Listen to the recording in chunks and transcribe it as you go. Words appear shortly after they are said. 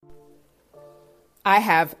I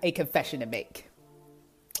have a confession to make.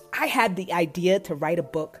 I had the idea to write a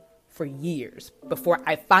book for years before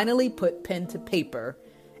I finally put pen to paper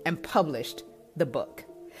and published the book.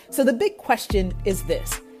 So the big question is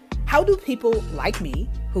this: how do people like me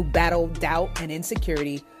who battle doubt and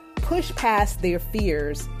insecurity push past their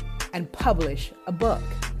fears and publish a book?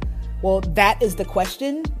 Well, that is the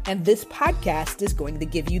question, and this podcast is going to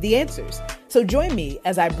give you the answers. So join me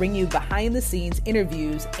as I bring you behind the scenes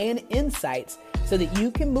interviews and insights so that you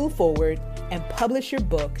can move forward and publish your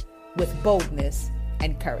book with boldness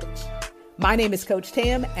and courage. My name is Coach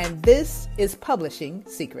Tam, and this is Publishing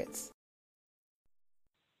Secrets.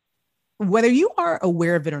 Whether you are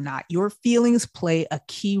aware of it or not, your feelings play a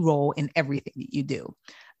key role in everything that you do.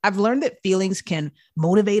 I've learned that feelings can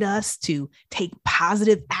motivate us to take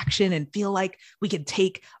positive action and feel like we can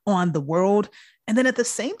take on the world. And then at the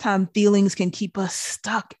same time, feelings can keep us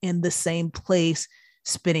stuck in the same place,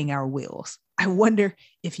 spinning our wheels. I wonder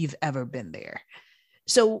if you've ever been there.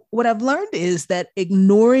 So what I've learned is that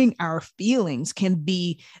ignoring our feelings can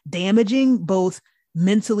be damaging both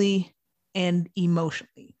mentally and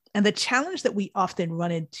emotionally. And the challenge that we often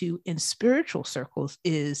run into in spiritual circles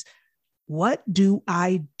is, what do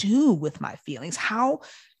I do with my feelings? How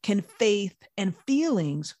can faith and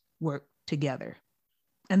feelings work together?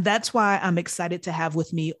 And that's why I'm excited to have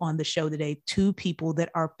with me on the show today two people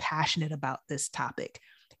that are passionate about this topic: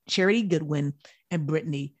 Charity Goodwin and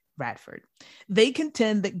Brittany Radford. They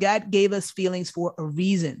contend that God gave us feelings for a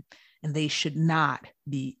reason, and they should not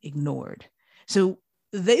be ignored. So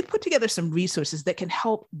they've put together some resources that can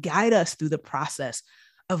help guide us through the process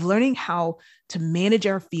of learning how to manage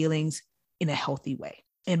our feelings in a healthy way.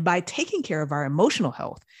 And by taking care of our emotional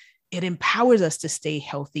health, it empowers us to stay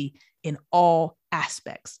healthy in all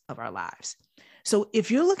aspects of our lives. So if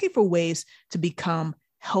you're looking for ways to become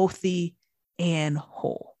healthy and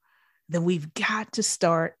whole, then we've got to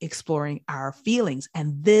start exploring our feelings.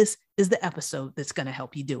 And this is the episode that's going to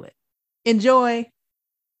help you do it. Enjoy.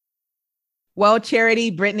 Well, Charity,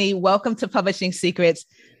 Brittany, welcome to Publishing Secrets.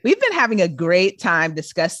 We've been having a great time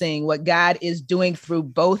discussing what God is doing through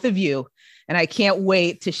both of you, and I can't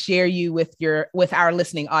wait to share you with our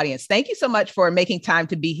listening audience. Thank you so much for making time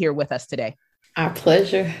to be here with us today. Our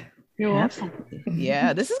pleasure. You're welcome.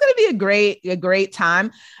 Yeah, this is going to be a great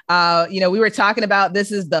time. We were talking about,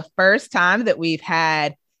 this is the first time that we've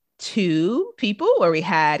had two people where we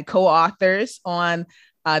had co-authors on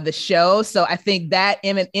the show. So I think that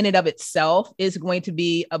in and of itself is going to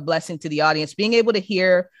be a blessing to the audience, being able to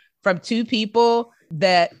hear from two people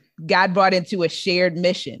that God brought into a shared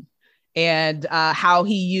mission, and how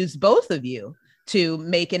he used both of you to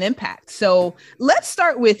make an impact. So let's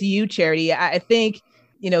start with you, Charity. I think,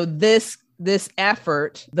 this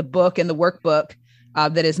effort, the book and the workbook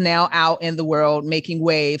that is now out in the world making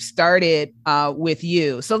waves, started with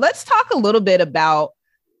you. So let's talk a little bit about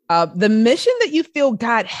the mission that you feel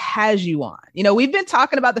God has you on. We've been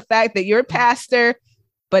talking about the fact that you're a pastor,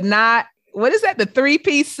 but not, what is that? The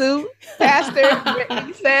 3-piece suit, Pastor?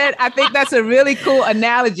 You said, I think that's a really cool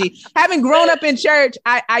analogy. Having grown up in church,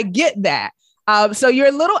 I get that. So you're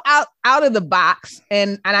a little out of the box,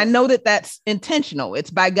 and I know that that's intentional. It's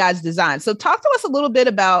by God's design. So talk to us a little bit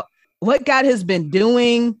about what God has been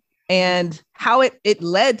doing and how it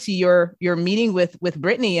led to your meeting with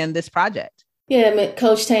Brittany and this project. Yeah,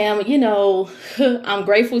 Coach Tam, I'm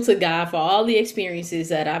grateful to God for all the experiences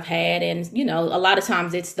that I've had. And, a lot of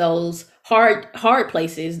times it's those hard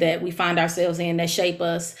places that we find ourselves in that shape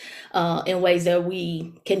us in ways that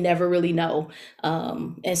we can never really know.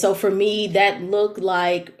 And so for me, that looked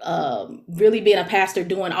like really being a pastor,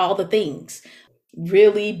 doing all the things.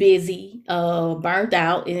 Really busy, burnt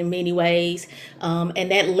out in many ways.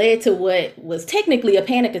 And that led to what was technically a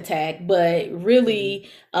panic attack, but really,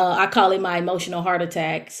 I call it my emotional heart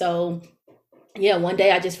attack. So yeah, one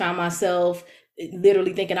day I just found myself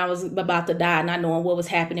literally thinking I was about to die, not knowing what was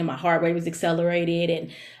happening. My heart rate was accelerated, and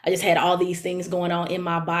I just had all these things going on in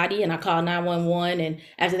my body. And I called 911. And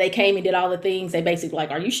after they came and did all the things, they basically like,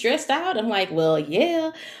 "Are you stressed out?" I'm like, "Well, yeah."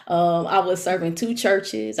 I was serving 2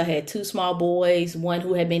 churches. I had 2 small boys, one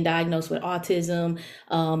who had been diagnosed with autism.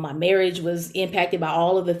 My marriage was impacted by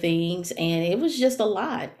all of the things, and it was just a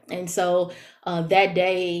lot. And so that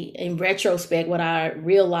day, in retrospect, what I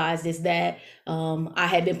realized is that I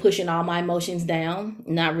had been pushing all my emotions down,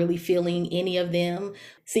 not really feeling any of them,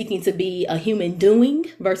 seeking to be a human doing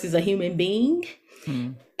versus a human being.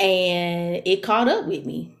 And it caught up with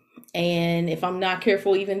me. And if I'm not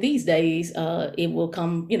careful, even these days, it will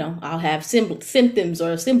come, I'll have symptoms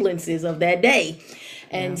or semblances of that day.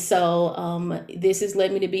 And so this has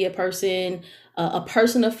led me to be a person a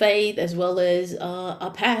person of faith as well as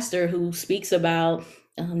a pastor who speaks about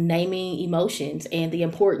naming emotions and the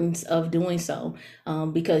importance of doing so,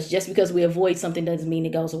 because just because we avoid something doesn't mean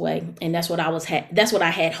it goes away. And that's what that's what I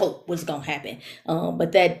had hoped was going to happen.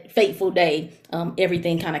 But that fateful day,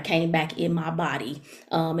 everything kind of came back in my body,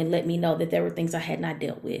 and let me know that there were things I had not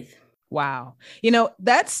dealt with. Wow. You know,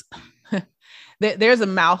 that's there's a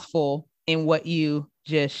mouthful in what you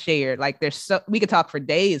just shared. Like we could talk for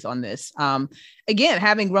days on this. Again,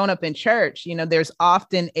 having grown up in church, you know, there's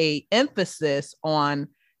often a emphasis on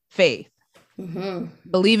faith,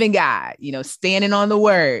 believing God, you know, standing on the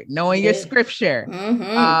word, knowing your scripture,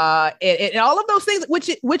 and all of those things,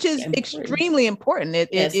 which is extremely important. It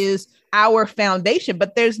is our foundation,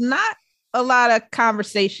 but there's not a lot of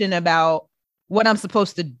conversation about what I'm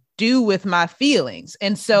supposed to do with my feelings.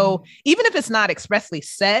 And so even if it's not expressly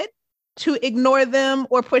said, to ignore them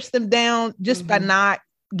or push them down just by not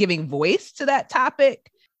giving voice to that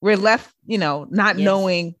topic, we're left, you know, not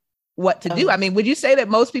knowing what to do. I mean, would you say that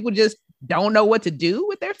most people just don't know what to do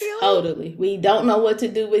with their feelings? Totally. We don't know what to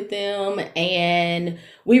do with them, and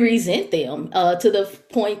we resent them to the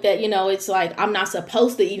point that, you know, it's like, I'm not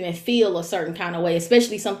supposed to even feel a certain kind of way,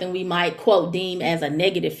 especially something we might quote deem as a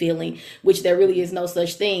negative feeling, which there really is no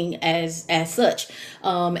such thing as such.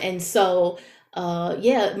 And so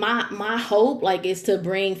my hope is to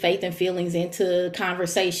bring faith and feelings into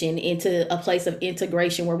conversation, into a place of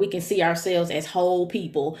integration where we can see ourselves as whole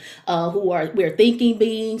people, we're thinking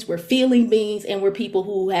beings, we're feeling beings, and we're people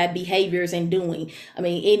who have behaviors and doing. I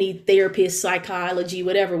mean, any therapist, psychology,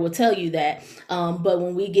 whatever will tell you that. But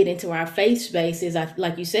when we get into our faith spaces,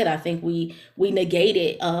 like you said, I think we negate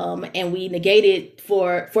it, and we negate it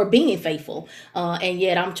for being faithful. And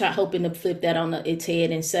yet I'm hoping to flip that on its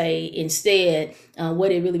head and say instead,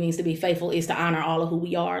 what it really means to be faithful is to honor all of who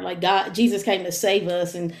we are. Like Jesus came to save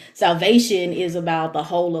us, and salvation is about the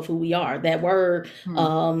whole of who we are. That word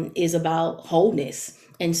is about wholeness.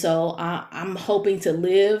 And so I'm hoping to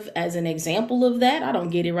live as an example of that. I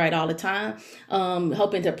don't get it right all the time.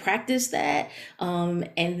 Hoping to practice that, and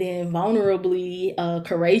then vulnerably,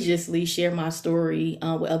 courageously share my story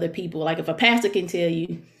with other people. Like if a pastor can tell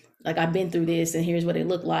you, like, I've been through this and here's what it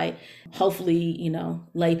looked like, hopefully, you know,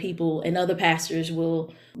 lay people and other pastors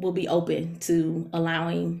will be open to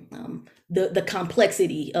allowing the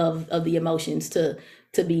complexity of the emotions to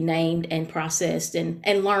be named and processed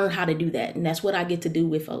and learn how to do that. And that's what I get to do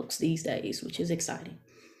with folks these days, which is exciting.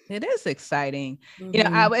 It is exciting. You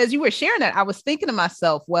know, as you were sharing that, I was thinking to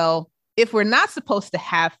myself, well, if we're not supposed to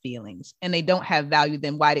have feelings and they don't have value,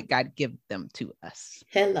 then why did God give them to us?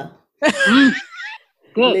 Hello.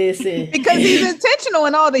 Good. Listen, because he's intentional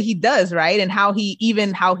in all that he does, right? And how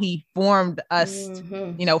he formed us,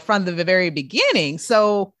 you know, from the very beginning.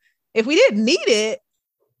 So if we didn't need it,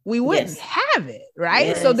 we wouldn't have it, right?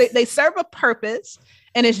 Yes. So they serve a purpose,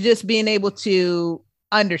 and it's just being able to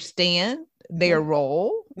understand their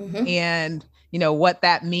role and, you know, what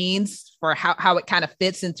that means for how it kind of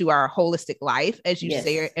fits into our holistic life, as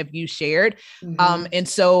you shared. And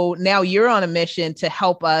so now you're on a mission to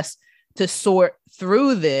help us to sort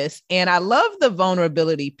through this. And I love the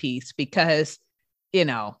vulnerability piece, because, you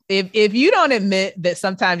know, if you don't admit that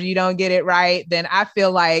sometimes you don't get it right, then I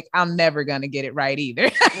feel like I'm never going to get it right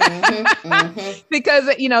either.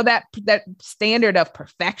 Because, you know, that standard of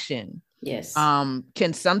perfection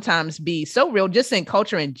can sometimes be so real, just in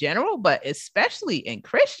culture in general, but especially in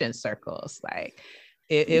Christian circles. Like,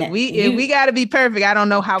 if we got to be perfect, I don't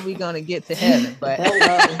know how we're going to get to heaven. But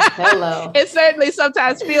hello. It certainly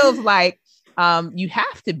sometimes feels like you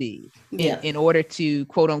have to be in order to,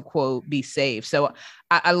 quote unquote, be saved. So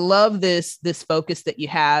I love this focus that you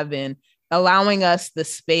have in allowing us the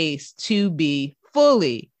space to be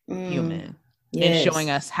fully human and showing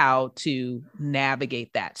us how to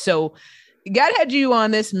navigate that. So God had you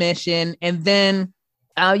on this mission, and then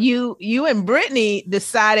you and Brittany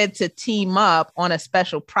decided to team up on a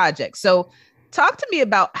special project. So talk to me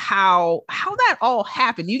about how that all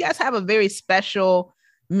happened. You guys have a very special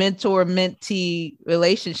mentor-mentee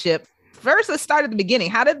relationship. First, let's start at the beginning.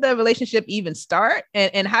 How did the relationship even start?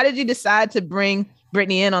 And how did you decide to bring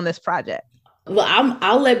Brittany in on this project? Well,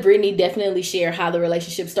 I'll let Brittany definitely share how the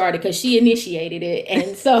relationship started, because she initiated it,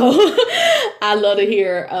 and so I love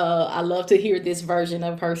to hear this version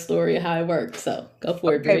of her story and how it worked. So go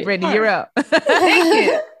for it, Brittany. Brittany, you're up. Thank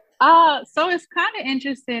you. So it's kind of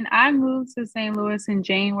interesting. I moved to St. Louis in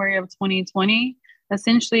January of 2020.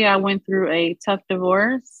 Essentially, I went through a tough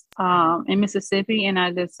divorce in Mississippi, and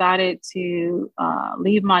I decided to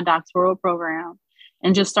leave my doctoral program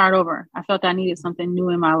and just start over. I felt I needed something new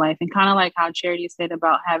in my life. And kind of like how Charity said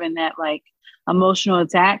about having that like emotional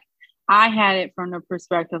attack, I had it from the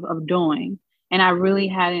perspective of doing. And I really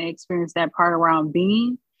hadn't experienced that part around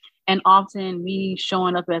being. And often me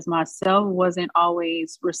showing up as myself wasn't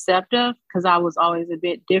always receptive because I was always a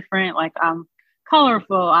bit different. Like I'm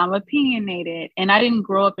colorful, I'm opinionated, and I didn't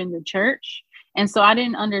grow up in the church. And so I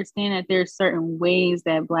didn't understand that there's certain ways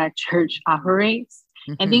that Black church operates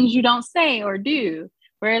and things you don't say or do.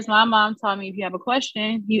 Whereas my mom taught me if you have a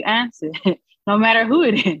question, you answer it, no matter who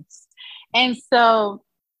it is. And so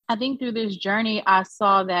I think through this journey, I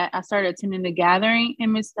saw that I started attending the gathering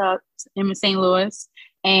in Miss St. Louis.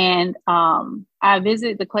 And I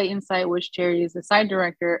visited the Clayton site, which Charity is the site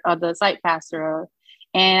director of the site pastor of.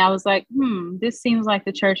 And I was like, this seems like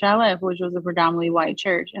the church I left, which was a predominantly white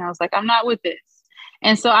church. And I was like, I'm not with this.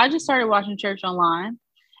 And so I just started watching church online.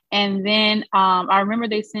 And then I remember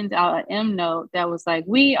they sent out an M note that was like,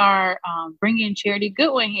 we are bringing Charity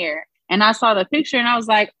Goodwin here. And I saw the picture and I was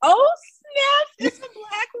like, oh, snap, it's a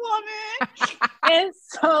Black woman. And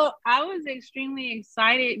so I was extremely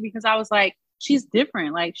excited because I was like, she's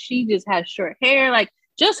different. Like she just has short hair, like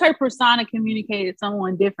just her persona communicated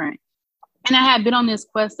someone different. And I had been on this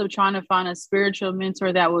quest of trying to find a spiritual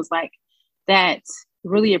mentor that was like, that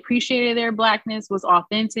really appreciated their Blackness, was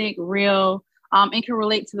authentic, real, and can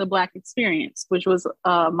relate to the Black experience, which was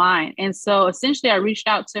mine. And so essentially I reached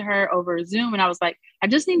out to her over Zoom and I was like, I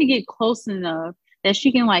just need to get close enough that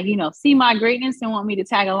she can like, see my greatness and want me to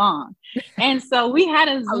tag along. And so we had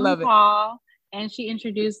a Zoom call and she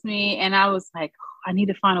introduced me and I was like, I need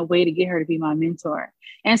to find a way to get her to be my mentor.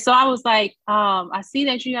 And so I was like, I see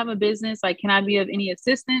that you have a business. Like, can I be of any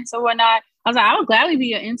assistance or whatnot? I was like, I would gladly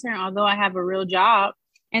be an intern, although I have a real job.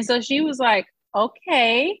 And so she was like,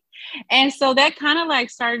 okay. And so that kind of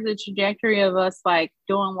like started the trajectory of us like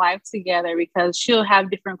doing life together because she'll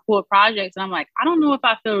have different cool projects. And I'm like, I don't know if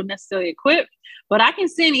I feel necessarily equipped, but I can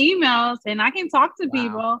send emails and I can talk to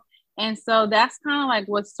people. And so that's kind of like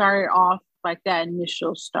what started off like that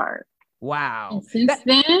initial start. Wow. And since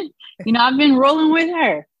then, I've been rolling with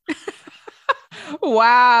her.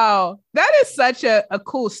 Wow. That is such a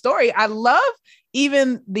cool story. I love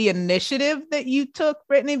even the initiative that you took,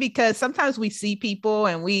 Brittany, because sometimes we see people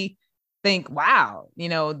and we think, wow,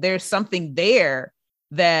 there's something there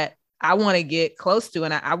that I want to get close to.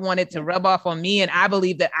 And I want it to rub off on me. And I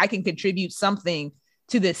believe that I can contribute something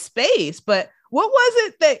to this space. But what was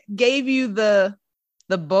it that gave you the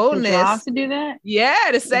boldness to do that? Yeah,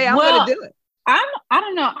 to say I'm going to do it. I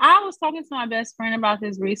don't know. I was talking to my best friend about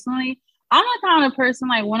this recently. I'm the kind of person,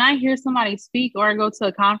 like when I hear somebody speak or I go to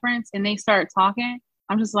a conference and they start talking,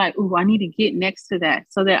 I'm just like, ooh, I need to get next to that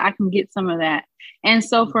so that I can get some of that. And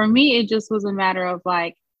so for me, it just was a matter of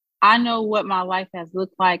like, I know what my life has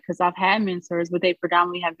looked like because I've had mentors, but they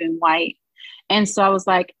predominantly have been white. And so I was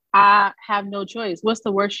like, I have no choice. What's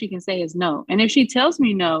the worst she can say is no. And if she tells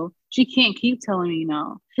me no, she can't keep telling me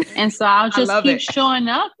no. And so I'll just keep showing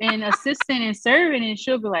up and assisting and serving. And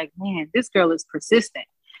she'll be like, man, this girl is persistent.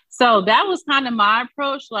 So that was kind of my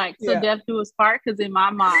approach, like till death do us part, because in my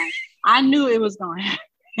mind, I knew it was going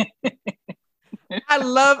to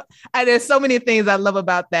happen. There's so many things I love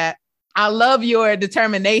about that. I love your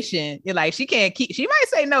determination. You're like, she might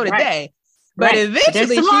say no today, but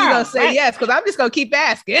eventually she's going to say yes, because I'm just going to keep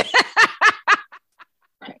asking.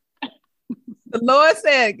 The Lord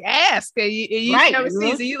said, ask, and you never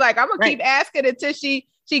see. So you're like, I'm going to keep asking until she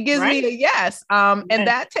gives me a yes. And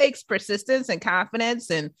that takes persistence and confidence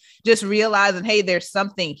and just realizing, hey, there's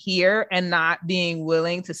something here and not being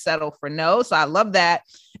willing to settle for no. So I love that.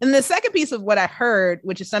 And the second piece of what I heard,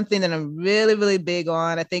 which is something that I'm really, really big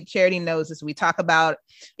on, I think Charity knows this, we talk about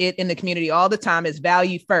it in the community all the time, is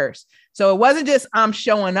value first. So it wasn't just I'm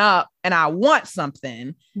showing up and I want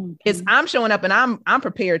something. Mm-hmm. It's I'm showing up and I'm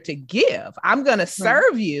prepared to give. I'm going to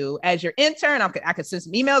serve you as your intern. I could send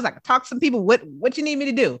some emails. I could talk to some people. What you need me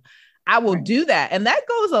to do? I will do that. And that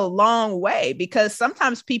goes a long way because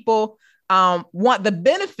sometimes people want the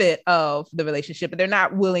benefit of the relationship, but they're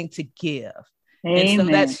not willing to give. Amen. And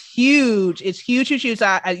so that's huge. It's huge, huge, huge.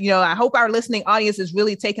 I hope our listening audience is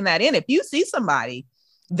really taking that in. If you see somebody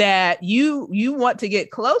that you want to get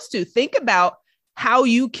close to, think about how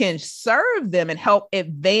you can serve them and help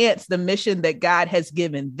advance the mission that God has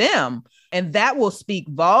given them. And that will speak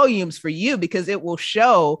volumes for you because it will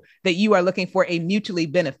show that you are looking for a mutually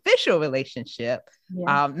beneficial relationship,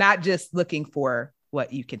 not just looking for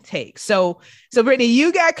what you can take. So Brittany,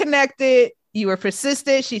 you got connected, you were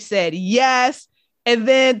persistent. She said yes. And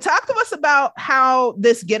then talk to us about how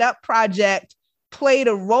this Get Up project played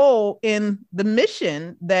a role in the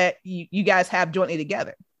mission that you guys have jointly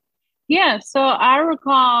together. Yeah, so I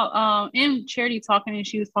recall in Charity talking, and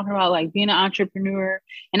she was talking about like being an entrepreneur,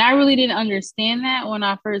 and I really didn't understand that when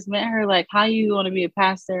I first met her. Like, how you want to be a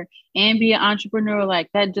pastor and be an entrepreneur? Like,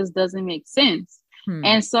 that just doesn't make sense. Hmm.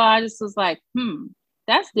 And so I just was like,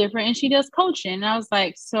 that's different. And she does coaching, and I was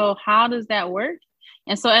like, so how does that work?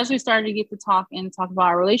 And so as we started to get to talk and talk about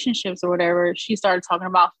our relationships or whatever, she started talking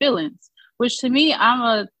about feelings, which to me, I'm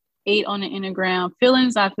a 8 on the Enneagram.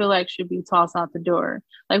 Feelings, I feel like, should be tossed out the door.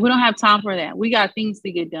 Like, we don't have time for that. We got things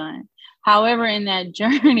to get done. However, in that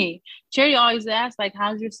journey, Cherry always asks, like,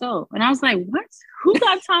 how's your soul? And I was like, what? Who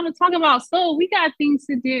got time to talk about soul? We got things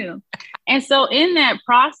to do. And so in that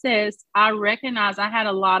process, I recognized I had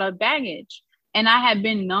a lot of baggage. And I had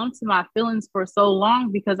been numb to my feelings for so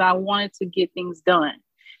long because I wanted to get things done.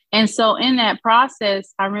 And so in that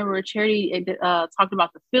process, I remember Charity talked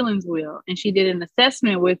about the feelings wheel, and she did an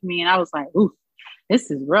assessment with me. And I was like, ooh,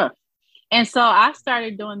 this is rough. And so I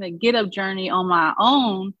started doing the Get Up journey on my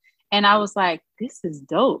own. And I was like, this is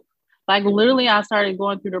dope. Like, literally, I started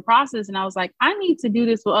going through the process, and I was like, I need to do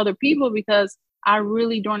this with other people, because I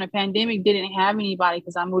really, during the pandemic, didn't have anybody,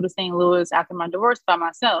 because I moved to St. Louis after my divorce by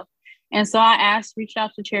myself. And so I reached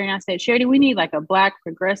out to Charity, and I said, Charity, we need like a Black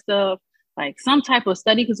progressive, like some type of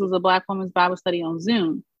study, because it was a Black women's Bible study on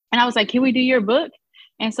Zoom. And I was like, can we do your book?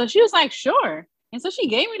 And so she was like, sure. And so she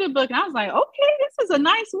gave me the book, and I was like, okay, this is a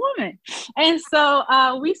nice woman. And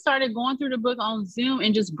so we started going through the book on Zoom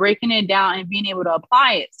and just breaking it down and being able to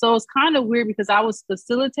apply it. So it's kind of weird because I was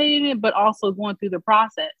facilitating it, but also going through the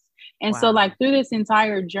process. And so like through this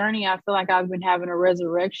entire journey, I feel like I've been having a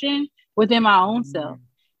resurrection within my own self.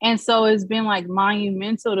 And so it's been like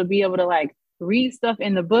monumental to be able to like read stuff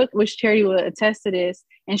in the book, which Charity will attest to this.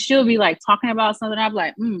 And she'll be like talking about something. I'll be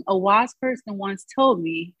like, a wise person once told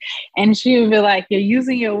me. And she would be like, you're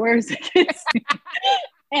using your words against me.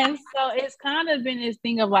 And so it's kind of been this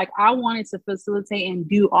thing of like, I wanted to facilitate and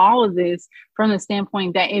do all of this from the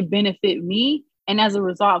standpoint that it benefit me. And as a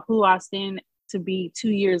result, who I stand to be 2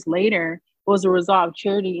 years later was a result of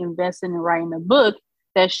Charity investing and writing a book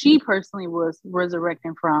that she personally was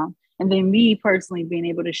resurrecting from. And then me personally being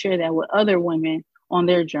able to share that with other women on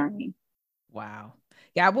their journey. Wow.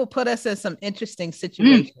 Yeah, will put us in some interesting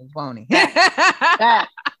situations, won't he?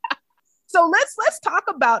 So let's talk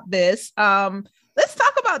about this. Let's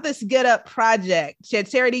talk about this Get Up project.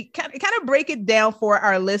 Charity, kind of break it down for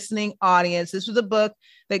our listening audience. This was a book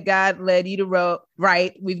that God led you to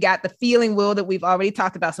write. We've got the feeling wheel that we've already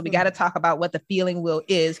talked about. So we got to talk about what the feeling wheel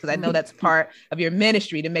is, because I know that's part of your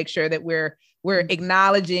ministry, to make sure that we're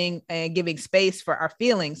acknowledging and giving space for our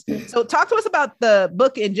feelings. So talk to us about the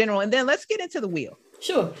book in general, and then let's get into the wheel.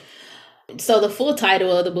 Sure. So the full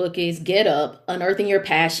title of the book is Get Up, Unearthing Your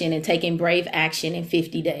Passion and Taking Brave Action in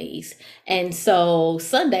 50 Days. And so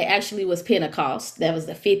Sunday actually was Pentecost. That was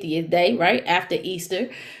the 50th day, right after Easter.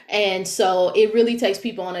 And so it really takes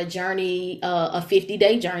people on a journey, a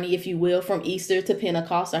 50-day journey, if you will, from Easter to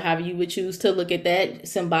Pentecost, or however you would choose to look at that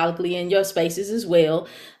symbolically in your spaces as well.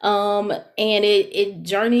 And it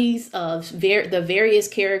journeys the various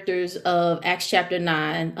characters of Acts chapter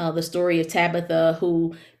 9, the story of Tabitha,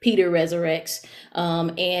 who Peter resurrects.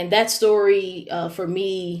 And that story for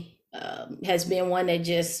me has been one that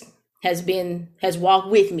just has walked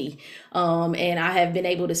with me. And I have been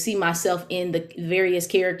able to see myself in the various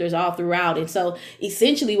characters all throughout. And so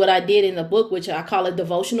essentially what I did in the book, which I call a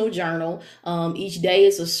devotional journal, each day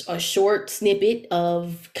is a short snippet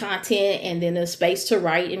of content and then a space to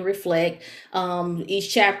write and reflect.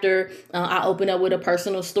 Each chapter, I open up with a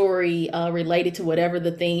personal story related to whatever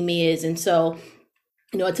the theme is. And so,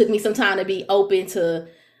 it took me some time to be open to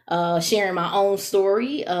sharing my own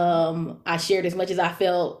story. I shared as much as I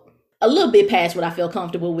felt, a little bit past what I feel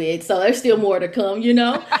comfortable with. So there's still more to come,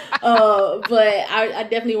 but I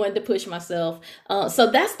definitely wanted to push myself.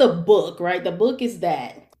 So that's the book, right? The book is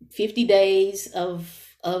that 50 days of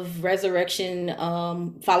resurrection,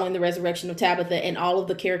 following the resurrection of Tabitha and all of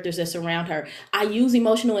the characters that surround her. I use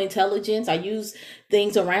emotional intelligence. I use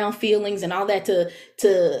things around feelings and all that to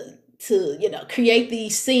create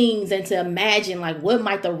these scenes and to imagine like what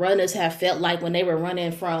might the runners have felt like when they were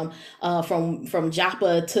running from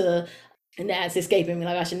Joppa to, and now it's escaping me,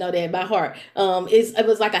 like I should know that by heart. It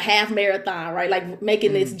was like a half marathon, right? Like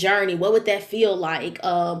making this journey. What would that feel like?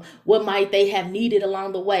 What might they have needed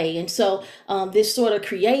along the way? And so this sort of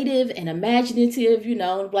creative and imaginative, in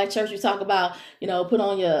the Black church we talk about, put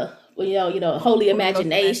on holy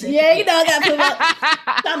imagination. Yeah, I got to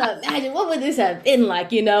trying to imagine what would this have been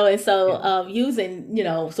like, and so using,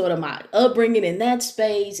 sort of my upbringing in that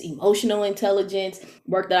space, emotional intelligence,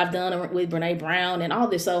 work that I've done with Brene Brown and all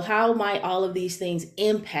this. So how might all of these things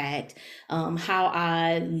impact how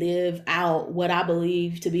I live out what I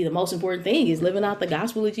believe to be the most important thing is living out the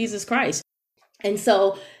gospel of Jesus Christ. And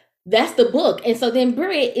so that's the book. And so then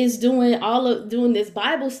Britt is doing this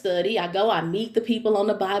Bible study. I meet the people on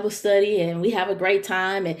the Bible study and we have a great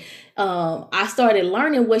time. And I started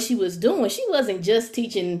learning what she was doing. She wasn't just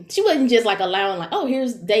teaching. She wasn't just like allowing like, oh,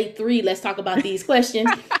 here's day 3. Let's talk about these questions.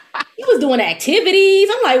 He was doing activities.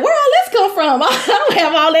 I'm like, where all this come from? I don't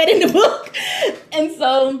have all that in the book. And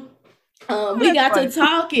so we got to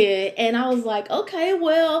talking and I was like, okay,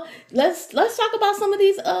 well, let's talk about some of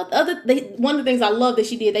these one of the things I love that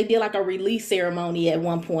she did, they did like a release ceremony at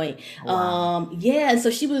one point. Wow. And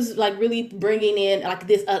so she was like really bringing in like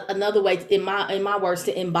this another way in my words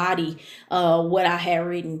to embody what I had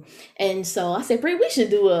written. And so I said, Brie, we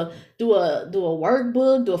should do a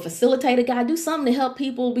workbook, do a facilitator guide, do something to help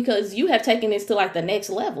people because you have taken this to like the next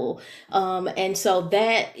level. And so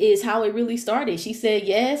that is how it really started. She said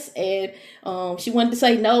yes. And she wanted to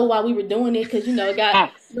say no while we were doing it because, it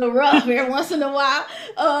got rough every once in a while.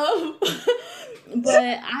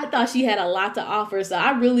 But I thought she had a lot to offer. So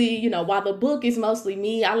I really, while the book is mostly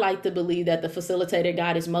me, I like to believe that the facilitator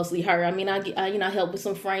guide is mostly her. I mean, I help with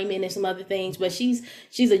some framing and some other things, but she's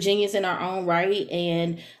a genius in her own right.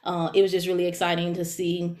 And it was just really exciting to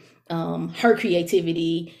see her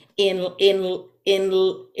creativity in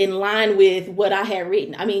line with what I had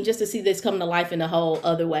written. I mean, just to see this come to life in a whole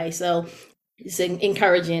other way. So it's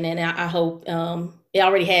encouraging, and I hope it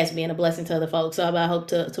already has been a blessing to other folks. So I hope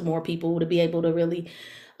to more people to be able to really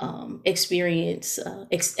experience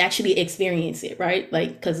it, right?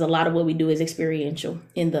 Like, because a lot of what we do is experiential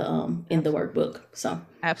in the workbook. So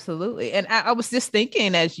absolutely. And I was just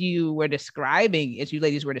thinking as you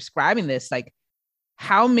ladies were describing this, like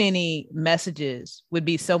how many messages would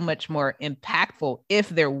be so much more impactful if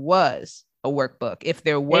there was a workbook, if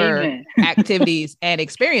there were activities and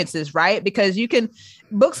experiences, right? Because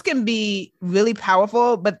books can be really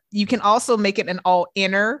powerful, but you can also make it an all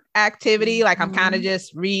inner activity. Like I'm kind of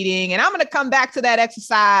just reading and I'm going to come back to that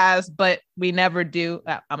exercise, but we never do.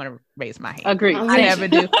 I'm going to raise my hand. Agree. I never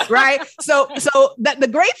do. Right. So the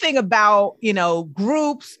great thing about,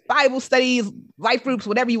 groups, Bible studies, life groups,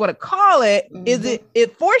 whatever you want to call it, is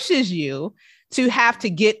it forces you to have to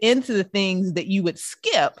get into the things that you would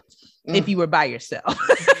skip if you were by yourself.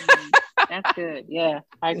 That's good. Yeah,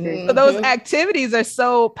 I agree. So those activities are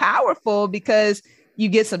so powerful because you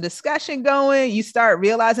get some discussion going. You start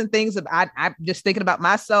realizing things. I'm just thinking about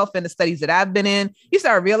myself and the studies that I've been in. You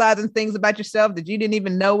start realizing things about yourself that you didn't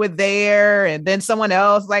even know were there. And then someone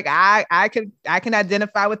else, like I can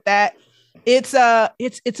identify with that. It's a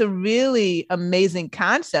really amazing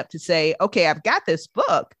concept to say, okay, I've got this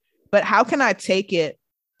book, but how can I take it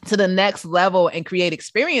to the next level and create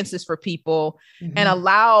experiences for people and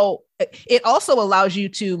it also allows you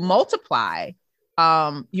to multiply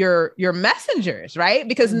your messengers, right?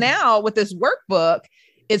 Because now with this workbook,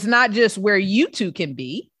 it's not just where you two can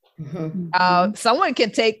be. Someone can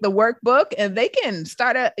take the workbook and they can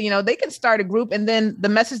start a group, and then the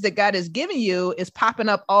message that God has given you is popping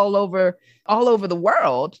up all over the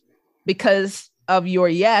world because of your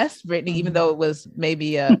yes, Brittany, even though it was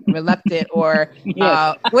maybe reluctant or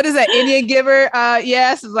what is that Indian giver?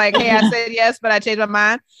 Yes, it's like, hey, I said yes, but I changed my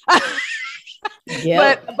mind.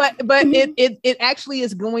 But it actually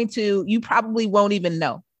is going to. You probably won't even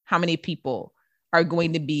know how many people are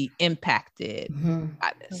going to be impacted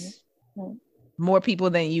by this. More people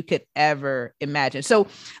than you could ever imagine. So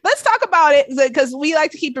let's talk about it because we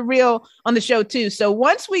like to keep it real on the show too. So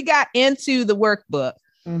once we got into the workbook,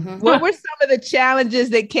 what were some of the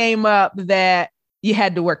challenges that came up that you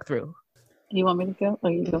had to work through? You want me to go?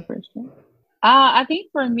 Or you go first? I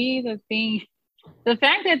think for me, the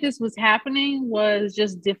fact that this was happening was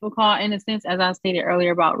just difficult in a sense, as I stated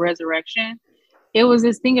earlier about resurrection. It was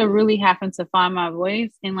this thing of really having to find my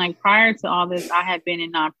voice. And like prior to all this, I had been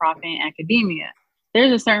in nonprofit and academia.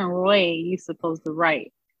 There's a certain way you're supposed to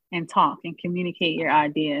write and talk and communicate your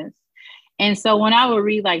ideas. And so when I would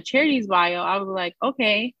read like Charity's bio, I would be like,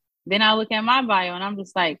 okay. Then I look at my bio and I'm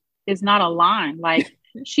just like, it's not a line. Like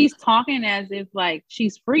she's talking as if like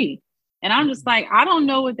she's free. And I'm just like, I don't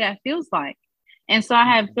know what that feels like. And so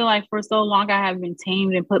I feel like for so long I have been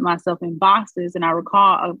tamed and put myself in boxes. And I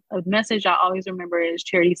recall a message I always remember is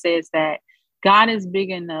Charity says that God is big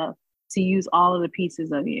enough to use all of the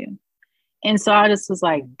pieces of you. And so I just was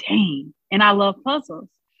like, dang. And I love puzzles.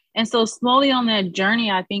 And so slowly on that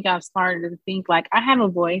journey, I think I've started to think like I have a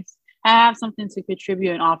voice. I have something to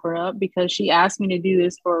contribute and offer up because she asked me to do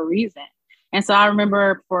this for a reason. And so I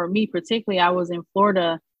remember for me particularly, I was in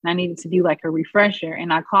Florida and I needed to do like a refresher.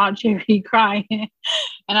 And I called Charity crying.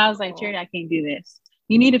 And I was like, Charity, I can't do this.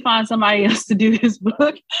 You need to find somebody else to do this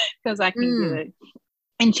book because I can't do it.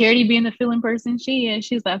 And Charity, being the feeling person she is,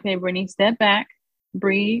 she's like, okay, Brittany, step back,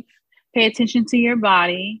 breathe, pay attention to your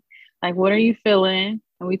body. Like, what are you feeling?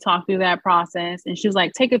 And we talked through that process. And she was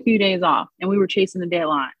like, take a few days off. And we were chasing the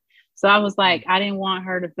deadline. So I was like, I didn't want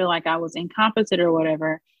her to feel like I was incompetent or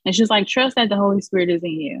whatever. And she's like, trust that the Holy Spirit is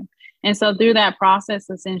in you. And so through that process,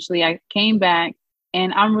 essentially, I came back.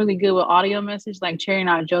 And I'm really good with audio message. Like Cherry and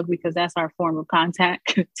I joke because that's our form of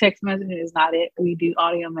contact. Text messaging is not it. We do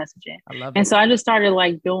audio messaging. I love it. And so I just started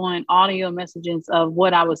like doing audio messages of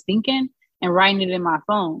what I was thinking and writing it in my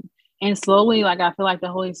phone. And slowly, like, I feel like the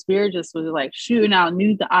Holy Spirit just was like shooting out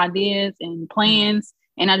new ideas and plans.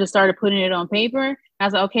 And I just started putting it on paper. And I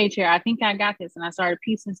was like, okay, Cherry, I think I got this. And I started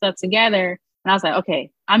piecing stuff together. And I was like, okay,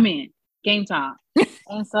 I'm in. Game time.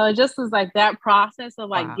 And so it just was like that process of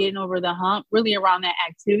like getting over the hump really around that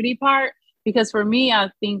activity part. Because for me,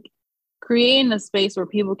 I think creating a space where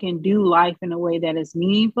people can do life in a way that is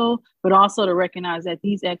meaningful, but also to recognize that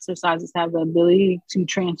these exercises have the ability to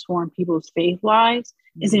transform people's faith lives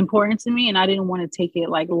is important to me. And I didn't want to take it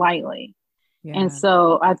like lightly. Yeah. And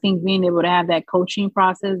so I think being able to have that coaching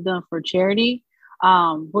process done for Charity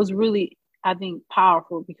was really, I think,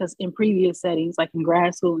 powerful because in previous settings, like in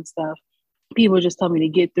grad school and stuff, people just told me to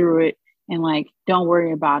get through it and like, don't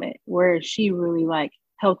worry about it. Whereas she really like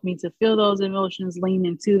helped me to feel those emotions, lean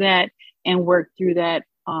into that and work through that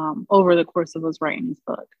over the course of us writing this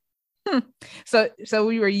book. So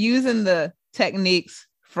we were using the techniques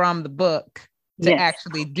from the book to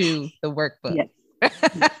actually do the workbook. Yes.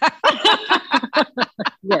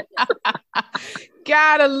 Yes.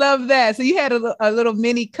 Gotta love that. So you had a little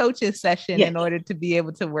mini coaching session in order to be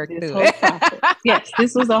able to work through it. Yes,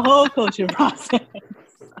 this was a whole coaching process.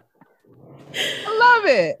 I love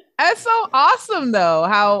it. That's so awesome though.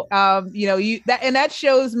 How, that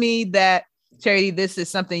shows me that Charity, this is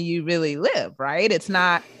something you really live, right? It's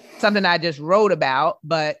not something I just wrote about,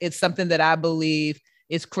 but it's something that I believe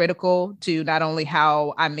is critical to not only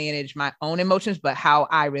how I manage my own emotions, but how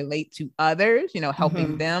I relate to others,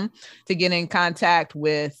 helping them to get in contact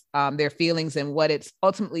with their feelings and what it's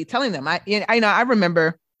ultimately telling them. I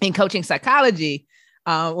remember in coaching psychology,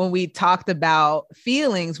 when we talked about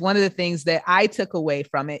feelings, one of the things that I took away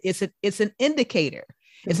from it is it's an indicator.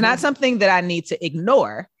 It's not something that I need to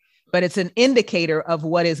ignore, but it's an indicator of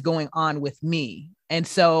what is going on with me. And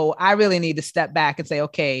so I really need to step back and say,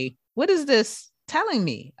 okay, what is this telling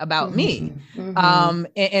me about me?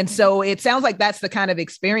 And so it sounds like that's the kind of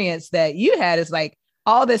experience that you had, is like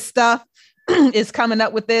all this stuff is coming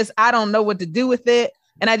up with this. I don't know what to do with it.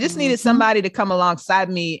 And I just needed somebody to come alongside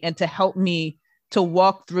me and to help me to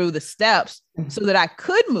walk through the steps so that I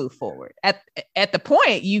could move forward. At the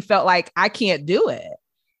point you felt like I can't do it,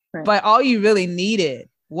 but all you really needed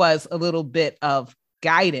was a little bit of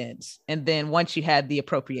guidance. And then once you had the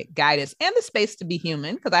appropriate guidance and the space to be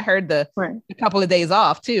human, because I heard a couple of days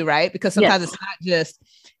off too, right? Because sometimes it's not just,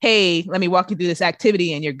 hey, let me walk you through this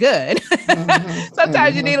activity and you're good.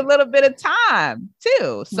 Sometimes you need a little bit of time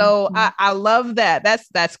too. So I love that.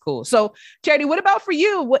 That's cool. So Charity, what about for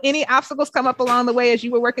you? Any obstacles come up along the way as you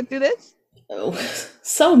were working through this? Oh,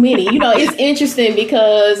 so many. It's interesting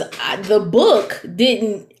because the book I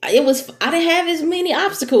didn't have as many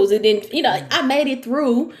obstacles. It didn't, I made it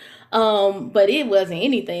through, but it wasn't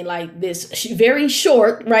anything like this very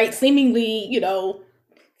short, right? Seemingly,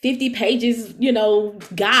 50 pages,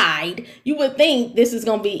 guide. You would think this is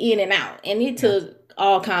going to be in and out, and it took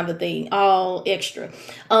all kinds of things, all extra.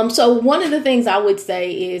 So one of the things I would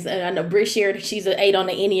say is, and I know Britt shared, she's an 8 on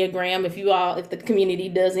the Enneagram. If the community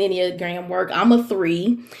does Enneagram work, I'm a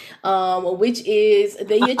 3, which is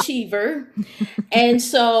the achiever. And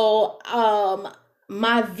so,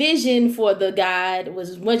 my vision for the guide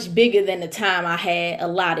was much bigger than the time I had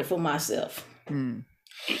allotted for myself.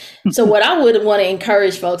 So what I would want to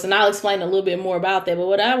encourage folks, and I'll explain a little bit more about that, but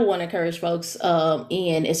what I would want to encourage folks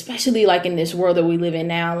especially like in this world that we live in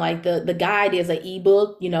now, like the guide is an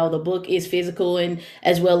ebook, the book is physical, and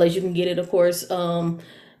as well as you can get it, of course,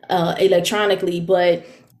 electronically, but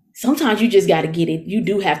sometimes you just got to get it. You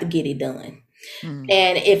do have to get it done. And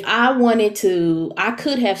if I wanted to, I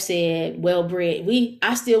could have said, well, Britt,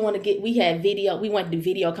 I still want to we want to do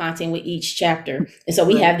video content with each chapter. And so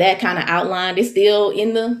we have that kind of outlined. It's still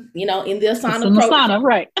in the Asana program.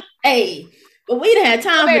 Right. Hey, but we didn't have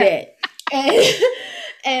time for that.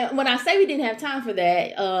 And when I say we didn't have time for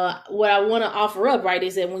that, what I want to offer up, right,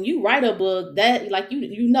 is that when you write a book, that like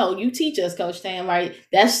you teach us, Coach Tam, right?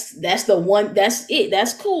 That's the one. That's it.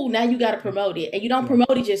 That's cool. Now you got to promote it, and you don't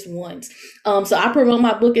promote it just once. So I promote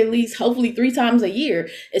my book at least, hopefully, 3 times a year,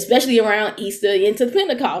 especially around Easter into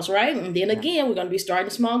Pentecost, right? And then again, we're going to be starting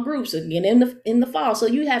small groups again in the fall. So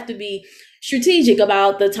you have to be strategic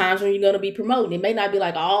about the times when you're going to be promoting. It may not be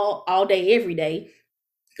like all day, every day,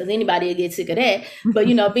 because anybody will get sick of that. But,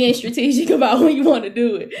 being strategic about when you want to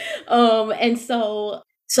do it. And so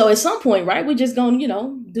at some point, right, we're just going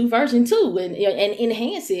to, do version 2 and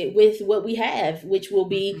enhance it with what we have, which will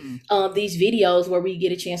be these videos where we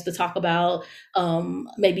get a chance to talk about,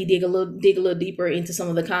 maybe dig a little deeper into some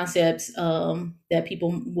of the concepts that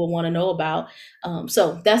people will want to know about.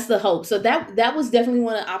 So that's the hope. So that was definitely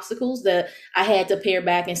one of the obstacles that I had to pare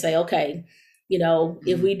back and say, okay,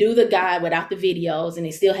 if we do the guide without the videos and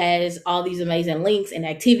it still has all these amazing links and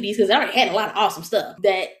activities, because I already had a lot of awesome stuff,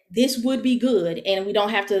 that this would be good. And we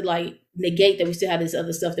don't have to like negate that we still have this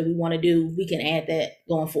other stuff that we want to do. We can add that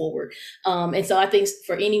going forward. And so I think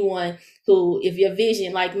for anyone who, if your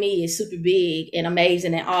vision like me is super big and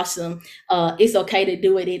amazing and awesome, it's okay to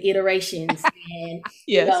do it in iterations. And,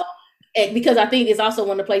 yes. Because I think it's also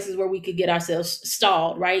one of the places where we could get ourselves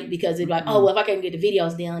stalled, right? Because it's like, oh, well, if I can't get the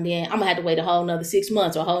videos done, then I'm gonna have to wait a whole another 6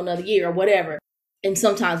 months or a whole another year or whatever. And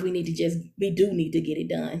sometimes we do need to get it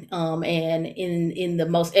done. And in the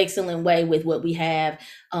most excellent way with what we have,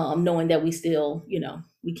 knowing that we still,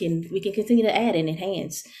 we can continue to add and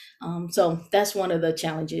enhance. So that's one of the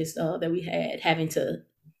challenges that we had, having to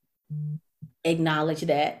acknowledge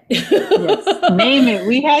that. Yes. Name it.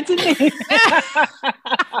 We had to name it.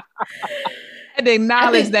 And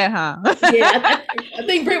acknowledge that, huh? Yeah, I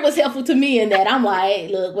think Britt was helpful to me in that. I'm like,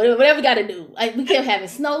 look, whatever we got to do. Like, we kept having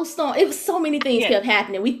snowstorm. It was so many things kept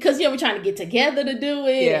happening. Because we're trying to get together to do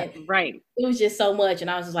it. Yeah, right. It was just so much, and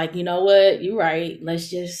I was just like, you know what? You're right. Let's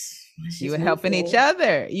just. You were helping each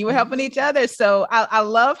other. You were helping each other. So I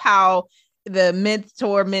love how the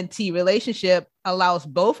mentor-mentee relationship allows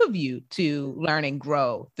both of you to learn and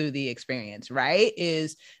grow through the experience, right?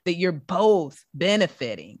 Is that you're both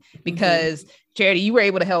benefiting because Charity, you were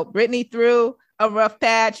able to help Brittany through a rough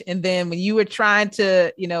patch. And then when you were trying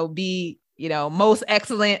to, be, most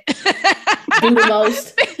excellent, do the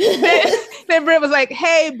most, then Britt was like,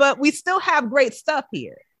 hey, but we still have great stuff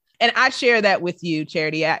here. And I share that with you,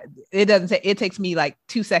 Charity. It takes me like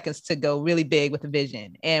 2 seconds to go really big with a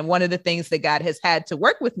vision. And one of the things that God has had to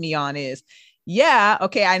work with me on is,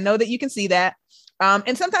 okay, I know that you can see that.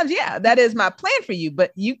 And sometimes, that is my plan for you,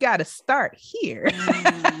 but you got to start here.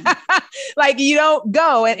 Like you don't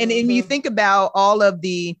go. And you think about all of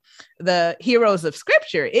the heroes of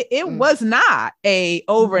scripture, it was not a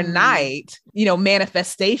overnight,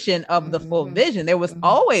 manifestation of the full vision. There was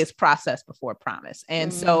always process before promise.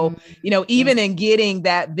 And so, even in getting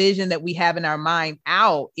that vision that we have in our mind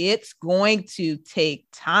out, it's going to take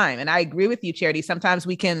time. And I agree with you, Charity. Sometimes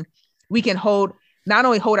we can not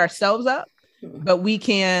only hold ourselves up, but we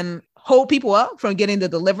can hold people up from getting the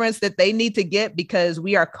deliverance that they need to get because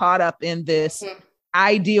we are caught up in this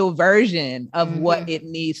ideal version of what it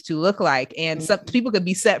needs to look like. And some people could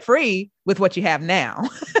be set free with what you have now.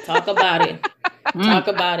 Talk about it. Talk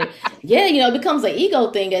about it. Yeah, it becomes an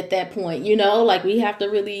ego thing at that point, like we have to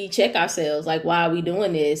really check ourselves. Like, why are we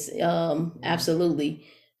doing this? Absolutely.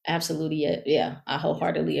 Absolutely. Yeah. I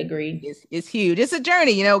wholeheartedly agree. It's huge. It's a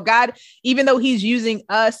journey. God, even though he's using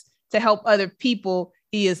us to help other people,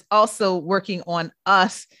 he is also working on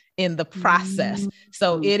us in the process.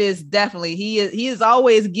 So it is definitely, he is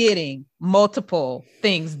always getting multiple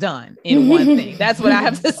things done in one thing. That's what I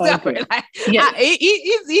have to discover. Like,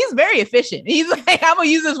 he's very efficient. He's like, I'm going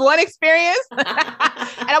to use this one experience and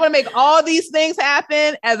I'm going to make all these things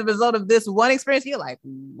happen as a result of this one experience. You're like,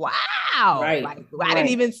 wow. Right. Like, I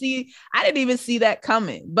didn't even see that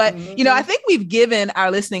coming. But, I think we've given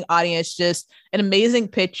our listening audience just an amazing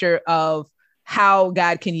picture of how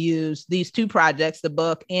God can use these two projects, the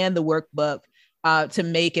book and the workbook, to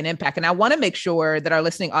make an impact. And I want to make sure that our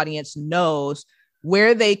listening audience knows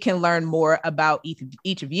where they can learn more about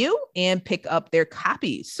each of you and pick up their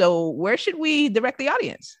copies. So where should we direct the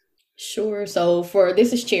audience? Sure. So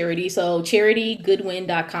this is Charity. So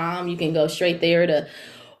charitygoodwin.com. You can go straight there to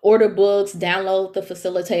order books, download the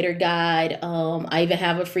facilitator guide. I even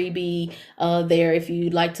have a freebie there if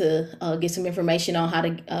you'd like to get some information on how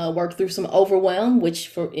to work through some overwhelm,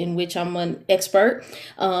 in which I'm an expert.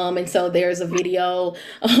 And so there's a video,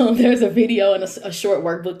 and a short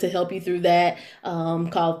workbook to help you through that,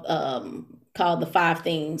 called The 5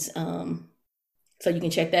 Things. So you can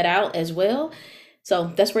check that out as well.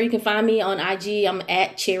 So that's where you can find me on IG. I'm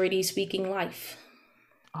at Charity Speaking Life.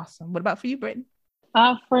 Awesome. What about for you, Brittany?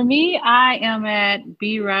 For me, I am at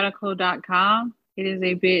bradical.com. It is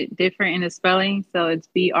a bit different in the spelling. So it's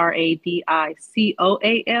BRADICOAL.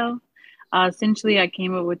 Essentially, I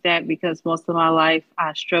came up with that because most of my life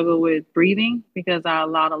I struggle with breathing because I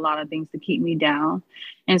allowed a lot of things to keep me down.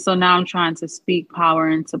 And so now I'm trying to speak power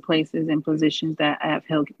into places and positions that have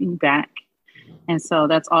held me back. And so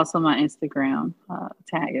that's also my Instagram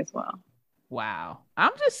tag as well. Wow.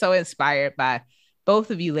 I'm just so inspired by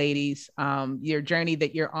both of you ladies, your journey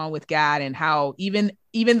that you're on with God, and how even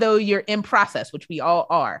though you're in process, which we all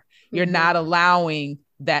are, you're not allowing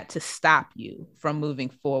that to stop you from moving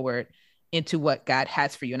forward into what God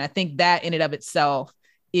has for you. And I think that in and of itself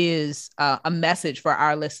is a message for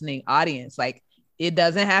our listening audience. Like, it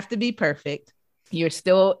doesn't have to be perfect. You're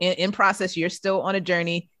still in process. You're still on a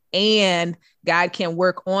journey, and God can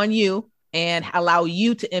work on you and allow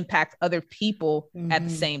you to impact other people at the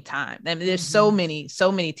same time. I mean, there's so many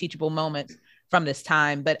teachable moments from this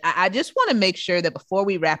time. But I just want to make sure that before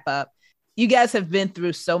we wrap up, you guys have been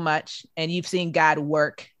through so much and you've seen God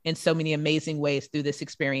work in so many amazing ways through this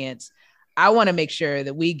experience. I want to make sure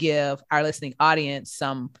that we give our listening audience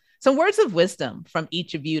some words of wisdom from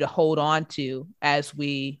each of you to hold on to as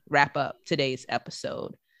we wrap up today's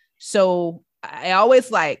episode. So I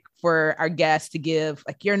always like for our guests to give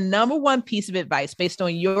like your number one piece of advice based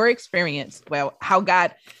on your experience, well, how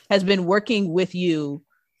God has been working with you.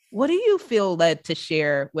 What do you feel led to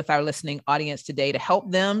share with our listening audience today to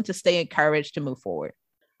help them to stay encouraged to move forward?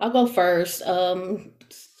 I'll go first.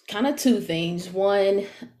 Kind of two things. One,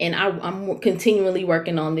 and I'm continually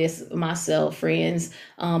working on this myself, friends,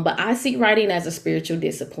 but I see writing as a spiritual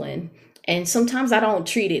discipline. And sometimes I don't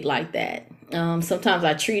treat it like that. Sometimes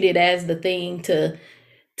I treat it as the thing to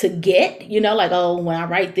get, like, oh, when I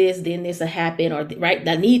write this, then this will happen, or right,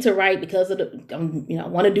 I need to write because of I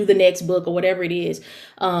want to do the next book or whatever it is.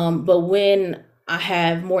 But when I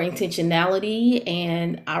have more intentionality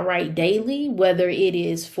and I write daily, whether it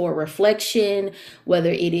is for reflection, whether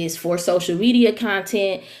it is for social media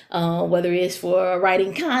content, whether it's for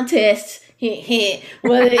writing contests,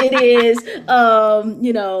 whether it is,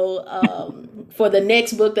 for the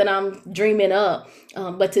next book that I'm dreaming up,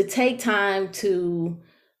 but to take time to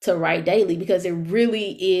write daily, because it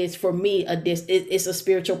really is for me it's a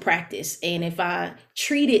spiritual practice. And if I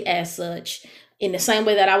treat it as such, in the same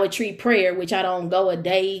way that I would treat prayer, which I don't go a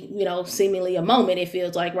day, seemingly a moment, it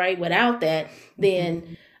feels like, right, without that,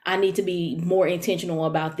 then I need to be more intentional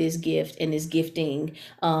about this gift and this gifting,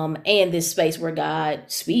 and this space where God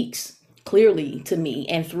speaks clearly to me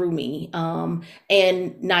and through me,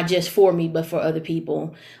 and not just for me, but for other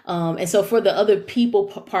people. And so for the other people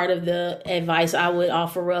part of the advice I would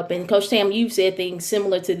offer up, and Coach Tam, you've said things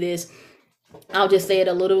similar to this, I'll just say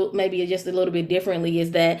it maybe just a little bit differently,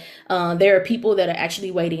 is that there are people that are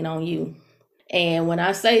actually waiting on you. And when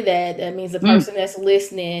I say that, that means the person that's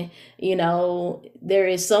listening, there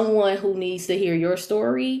is someone who needs to hear your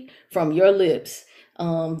story from your lips.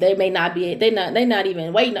 They may not be, they're not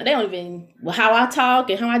even waiting. They don't even, how I talk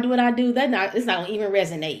and how I do what I do, it's not gonna even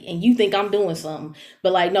resonate. And you think I'm doing something,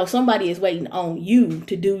 but like, no, somebody is waiting on you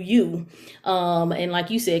to do you. And like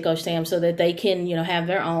you said, Coach Tam, so that they can, have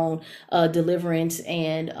their own deliverance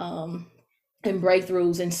and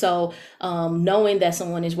breakthroughs. And so knowing that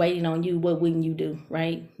someone is waiting on you, what wouldn't you do,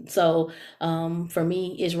 right? So for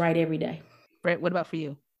me, it's right every day. Brett, what about for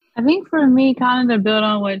you? I think for me, kind of to build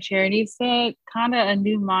on what Charity said, kind of a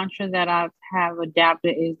new mantra that I have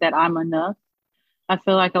adapted is that I'm enough. I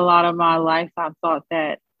feel like a lot of my life, I've thought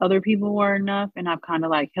that other people were enough, and I've kind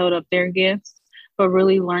of like held up their gifts, but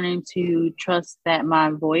really learning to trust that my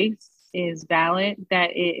voice is valid,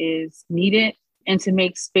 that it is needed, and to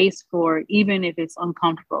make space for it, even if it's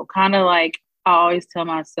uncomfortable. Kind of like I always tell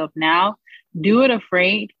myself now, do it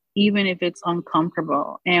afraid, even if it's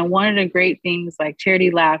uncomfortable. And one of the great things, like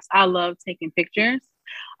Charity laughs, I love taking pictures.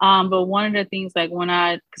 But one of the things, like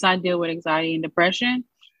because I deal with anxiety and depression,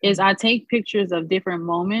 is I take pictures of different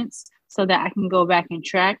moments so that I can go back and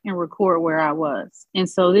track and record where I was. And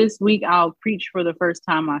so this week I'll preach for the first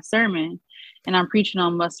time my sermon, and I'm preaching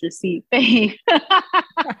on mustard seed faith.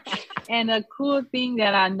 And a cool thing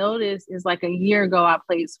that I noticed is, like, a year ago I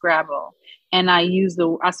played Scrabble, and I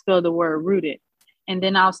spelled the word rooted. And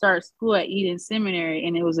then I'll start school at Eden Seminary,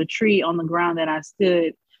 and it was a tree on the ground that I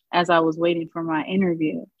stood as I was waiting for my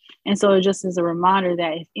interview. And so it just is a reminder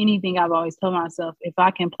that if anything, I've always told myself, if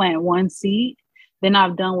I can plant one seed, then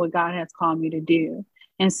I've done what God has called me to do.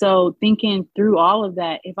 And so thinking through all of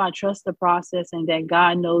that, if I trust the process and that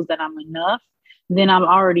God knows that I'm enough, then I'm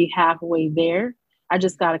already halfway there. I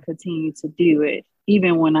just got to continue to do it.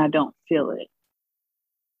 even when I don't feel it.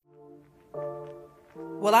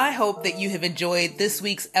 Well, I hope that you have enjoyed this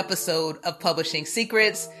week's episode of Publishing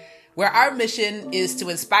Secrets, where our mission is to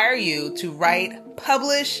inspire you to write,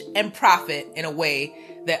 publish, and profit in a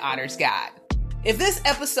way that honors God. If this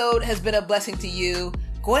episode has been a blessing to you,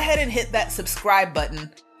 go ahead and hit that subscribe button,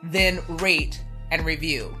 then rate and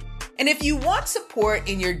review. And if you want support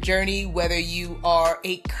in your journey, whether you are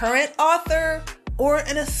a current author or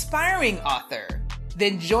an aspiring author,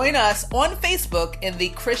 then join us on Facebook in the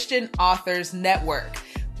Christian Authors Network.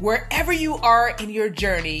 Wherever you are in your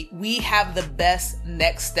journey, we have the best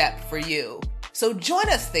next step for you. So join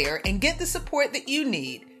us there and get the support that you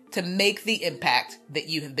need to make the impact that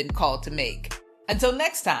you have been called to make. Until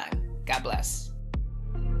next time, God bless.